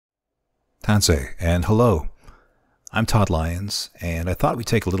Tansei, and hello. I'm Todd Lyons, and I thought we'd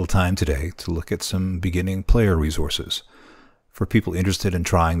take a little time today to look at some beginning player resources for people interested in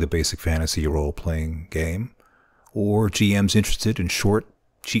trying the basic fantasy role-playing game, or GMs interested in short,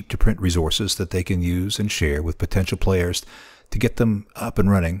 cheap-to-print resources that they can use and share with potential players to get them up and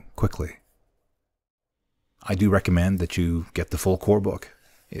running quickly. I do recommend that you get the full core book.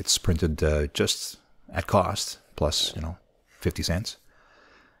 It's printed just at cost, plus, 50 cents.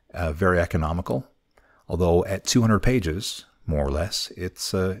 Very economical, although at 200 pages, more or less,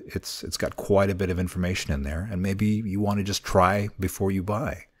 it's got quite a bit of information in there, and maybe you want to just try before you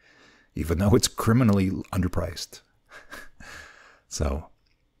buy, even though it's criminally underpriced. So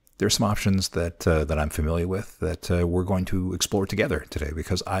there's some options that I'm familiar with that we're going to explore together today,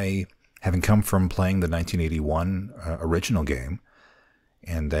 because I, having come from playing the 1981 original game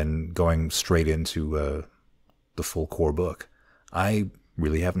and then going straight into the full core book, I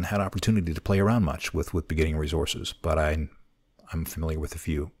really haven't had opportunity to play around much with beginning resources, but I'm familiar with a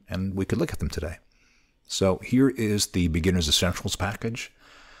few, and we could look at them today. So here is the Beginner's Essentials package,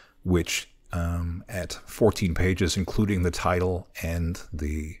 which at 14 pages, including the title and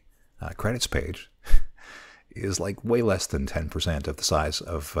the credits page, is like way less than 10% of the size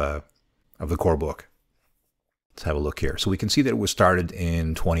of the core book. Let's have a look here. So we can see that it was started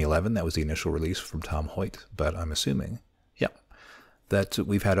in 2011. That was the initial release from Tom Hoyt, but I'm assuming, that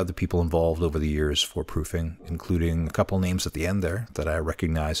we've had other people involved over the years for proofing, including a couple names at the end there that I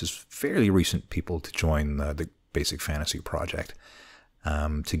recognize as fairly recent people to join the Basic Fantasy project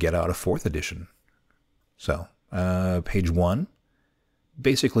to get out a 4th edition. So, page 1,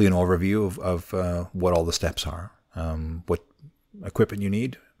 basically an overview of what all the steps are, what equipment you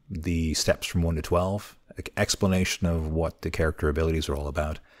need, the steps from 1 to 12, explanation of what the character abilities are all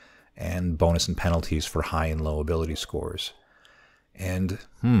about, and bonus and penalties for high and low ability scores. And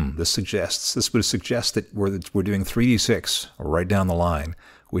this would suggest that we're doing 3d6 right down the line,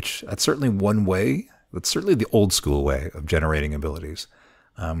 which that's certainly one way. That's certainly the old school way of generating abilities.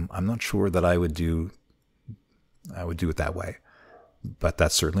 I'm not sure that I would do it that way, but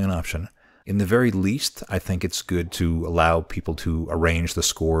that's certainly an option. In the very least, I think it's good to allow people to arrange the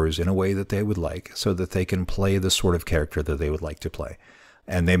scores in a way that they would like, so that they can play the sort of character that they would like to play.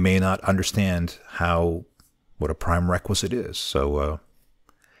 And they may not understand what a prime requisite is. So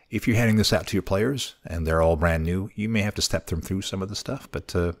if you're handing this out to your players and they're all brand new, you may have to step them through some of the stuff,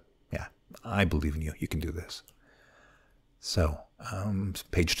 but yeah, I believe in you. You can do this. So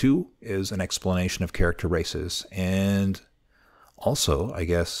page 2 is an explanation of character races, and also, I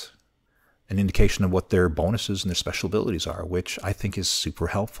guess, an indication of what their bonuses and their special abilities are, which I think is super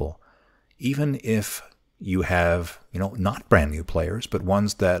helpful. Even if you have, not brand new players, but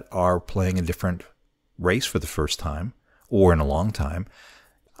ones that are playing a different race for the first time or in a long time,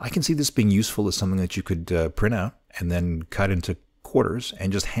 I can see this being useful as something that you could print out and then cut into quarters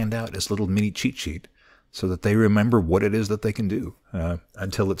and just hand out as a little mini cheat sheet so that they remember what it is that they can do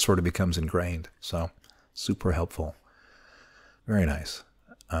until it sort of becomes ingrained. So super helpful. Very nice.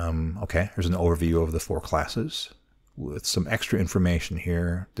 Okay, here's an overview of the 4 classes with some extra information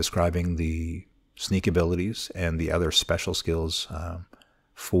here describing the sneak abilities and the other special skills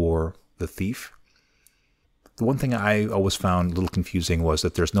for the thief. The one thing I always found a little confusing was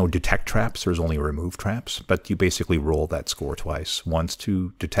that there's no detect traps, there's only remove traps, but you basically roll that score twice, once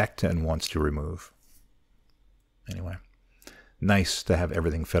to detect and once to remove. Anyway, nice to have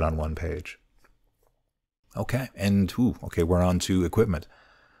everything fit on one page. Okay, and we're on to equipment.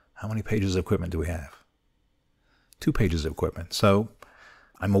 How many pages of equipment do we have? 2 pages of equipment. So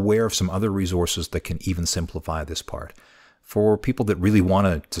I'm aware of some other resources that can even simplify this part. For people that really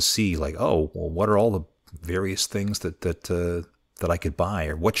wanted to see, like, oh, well, what are all the various things that I could buy,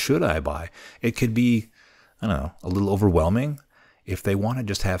 or what should I buy? It could be, I don't know, a little overwhelming. If they want to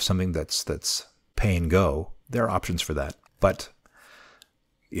just have something that's pay and go, there are options for that. But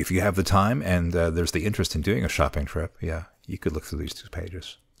if you have the time and there's the interest in doing a shopping trip, yeah, you could look through these 2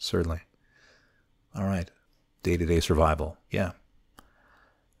 pages, certainly. All right, day-to-day survival, yeah.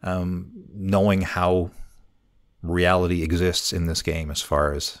 Knowing how reality exists in this game as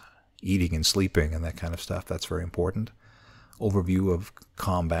far as eating and sleeping and that kind of stuff, that's very important. Overview of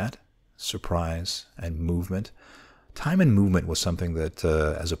combat, surprise, and movement. Time and movement was something that,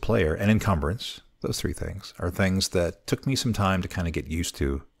 as a player, and encumbrance, those 3 things, are things that took me some time to kind of get used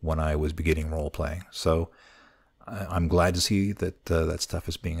to when I was beginning role-playing. So I'm glad to see that that stuff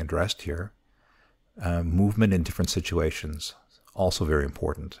is being addressed here. Movement in different situations, also very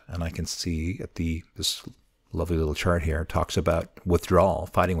important. And I can see at this lovely little chart here talks about withdrawal,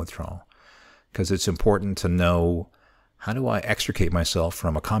 fighting withdrawal, because it's important to know how do I extricate myself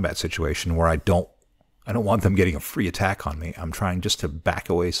from a combat situation where I don't want them getting a free attack on me. I'm trying just to back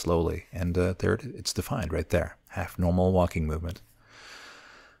away slowly. And there it's defined right there. Half normal walking movement.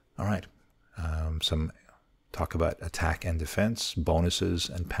 All right. Some talk about attack and defense, bonuses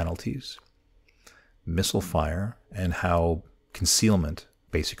and penalties, missile fire, and how concealment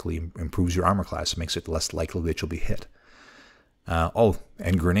basically improves your armor class. It makes it less likely that you'll be hit.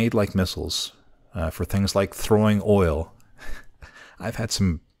 And grenade-like missiles for things like throwing oil. I've had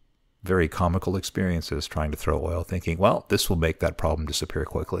some very comical experiences trying to throw oil, thinking, well, this will make that problem disappear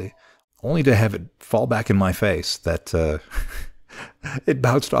quickly, only to have it fall back in my face that it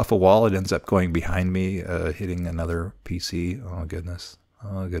bounced off a wall. It ends up going behind me, hitting another PC. Oh, goodness.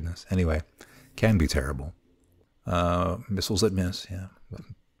 Oh, goodness. Anyway, can be terrible. Missiles that miss, yeah.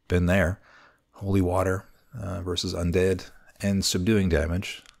 Been there. Holy water versus undead. And subduing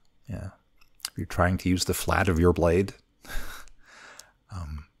damage. Yeah. If you're trying to use the flat of your blade,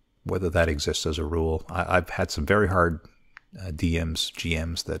 whether that exists as a rule. I've had some very hard DMs,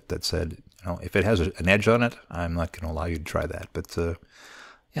 GMs that said, if it has an edge on it, I'm not going to allow you to try that. But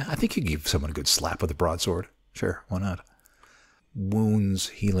yeah, I think you give someone a good slap with a broadsword. Sure, why not? Wounds,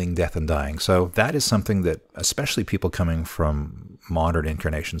 healing, death, and dying. So that is something that, especially people coming from modern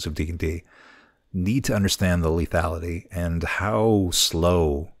incarnations of D&D, need to understand the lethality and how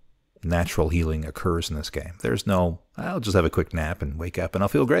slow natural healing occurs in this game. There's no, I'll just have a quick nap and wake up and I'll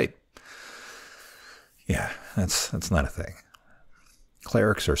feel great. Yeah, that's not a thing.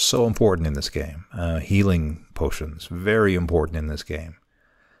 Clerics are so important in this game. Healing potions, very important in this game.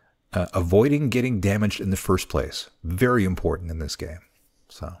 Avoiding getting damaged in the first place, very important in this game.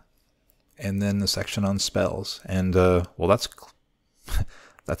 So, and then the section on spells, and well, that's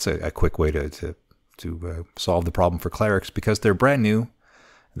a quick way to solve the problem for clerics, because they're brand new.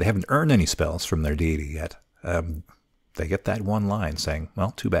 They haven't earned any spells from their deity yet. They get that one line saying,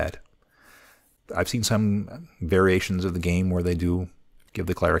 well, too bad. I've seen some variations of the game where they do give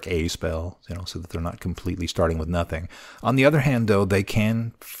the cleric a spell, so that they're not completely starting with nothing. On the other hand, though, they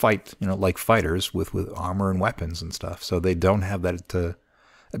can fight, like fighters with armor and weapons and stuff. So they don't have that,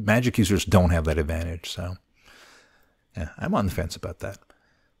 magic users don't have that advantage. So, yeah, I'm on the fence about that.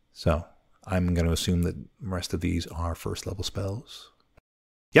 So I'm going to assume that the rest of these are first level spells.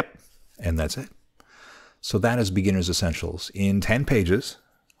 Yep, and that's it. So that is Beginner's Essentials in 10 pages,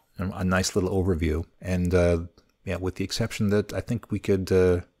 a nice little overview. And yeah, with the exception that I think we could,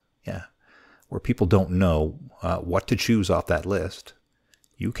 where people don't know what to choose off that list,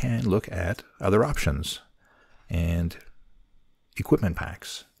 you can look at other options. And equipment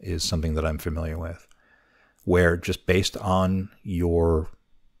packs is something that I'm familiar with, where just based on your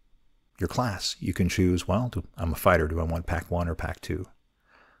class, you can choose, well, I'm a fighter, do I want pack 1 or pack 2?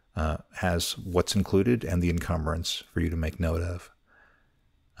 Has what's included and the encumbrance for you to make note of.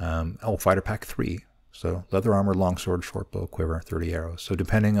 Fighter pack 3. So leather armor, longsword, shortbow, quiver, 30 arrows. So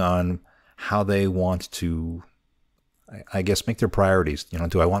depending on how they want to, I guess, make their priorities.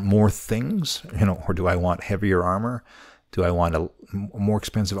 Do I want more things, or do I want heavier armor? Do I want a more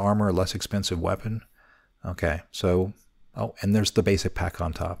expensive armor, a less expensive weapon? Okay, so, and there's the basic pack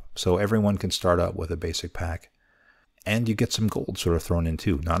on top. So everyone can start out with a basic pack. And you get some gold sort of thrown in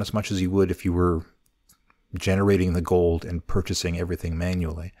too. Not as much as you would if you were generating the gold and purchasing everything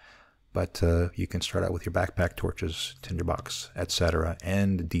manually. But you can start out with your backpack, torches, tinderbox, etc.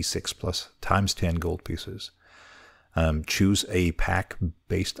 and D6 plus times 10 gold pieces. Choose a pack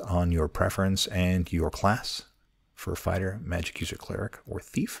based on your preference and your class for fighter, magic user, cleric, or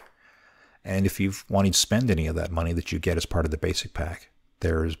thief. And if you want to spend any of that money that you get as part of the basic pack,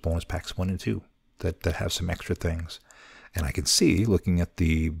 there's bonus packs 1 and 2 that have some extra things. And I can see, looking at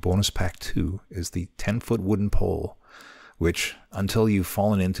the bonus pack 2, is the 10-foot wooden pole, which, until you've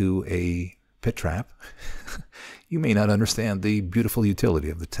fallen into a pit trap, you may not understand the beautiful utility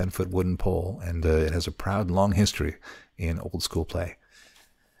of the 10-foot wooden pole, and it has a proud, long history in old school play.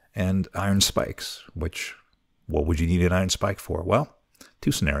 And iron spikes, which, what would you need an iron spike for? Well,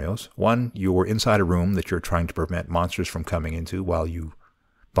 2 scenarios. One, you're inside a room that you're trying to prevent monsters from coming into while you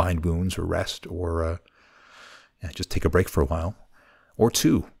bind wounds or rest or just take a break for a while. Or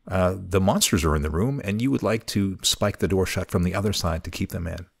 2, the monsters are in the room and you would like to spike the door shut from the other side to keep them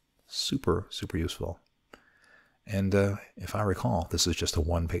in. Super, super useful. And if I recall, this is just a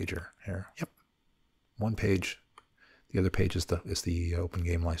 1-pager here. Yep, 1 page. The other page is the open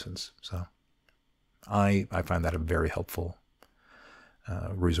game license. So I find that a very helpful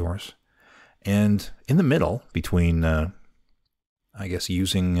resource. And in the middle, between I guess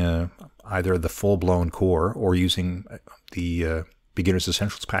using either the full-blown core or using the Beginner's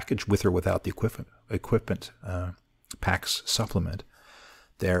Essentials package with or without the equipment packs supplement,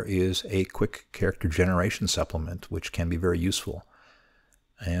 there is a quick character generation supplement, which can be very useful.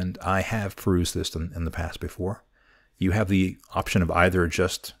 And I have perused this in the past before. You have the option of either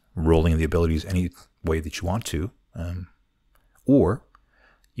just rolling the abilities any way that you want to, or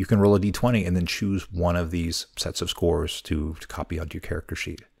you can roll a d20 and then choose one of these sets of scores to copy onto your character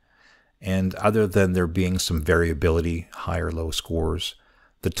sheet. And other than there being some variability, high or low scores,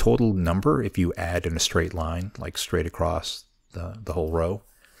 the total number, if you add in a straight line, like straight across the whole row,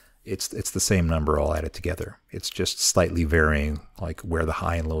 it's the same number all added together. It's just slightly varying, like where the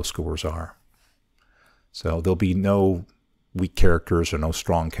high and low scores are. So there'll be no weak characters or no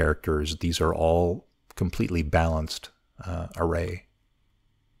strong characters. These are all completely balanced array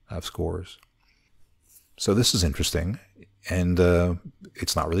of scores. So this is interesting, and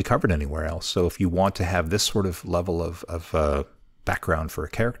it's not really covered anywhere else. So if you want to have this sort of level of background for a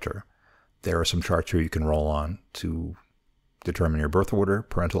character, there are some charts here you can roll on to determine your birth order,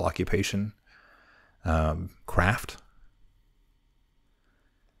 parental occupation, craft,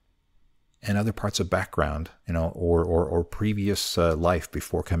 and other parts of background, or previous life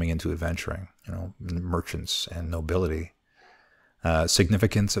before coming into adventuring, merchants and nobility,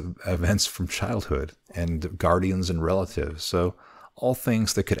 significance of events from childhood, and guardians and relatives. So all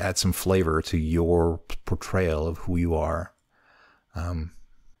things that could add some flavor to your portrayal of who you are.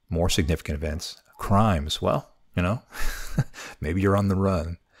 More significant events, crimes, well, maybe you're on the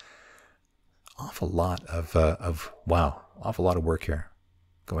run. Awful lot of work here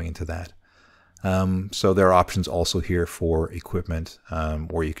going into that. So there are options also here for equipment,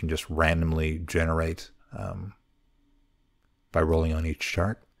 where you can just randomly generate by rolling on each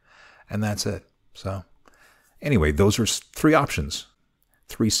chart, and that's it. So anyway, those are 3 options.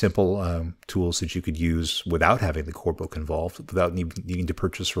 3 simple tools that you could use without having the core book involved, without needing to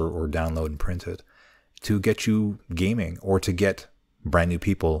purchase or download and print it, to get you gaming, or to get brand new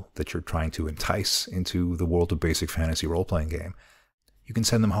people that you're trying to entice into the world of basic fantasy role-playing game. You can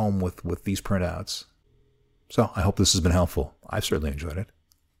send them home with these printouts. So I hope this has been helpful. I've certainly enjoyed it.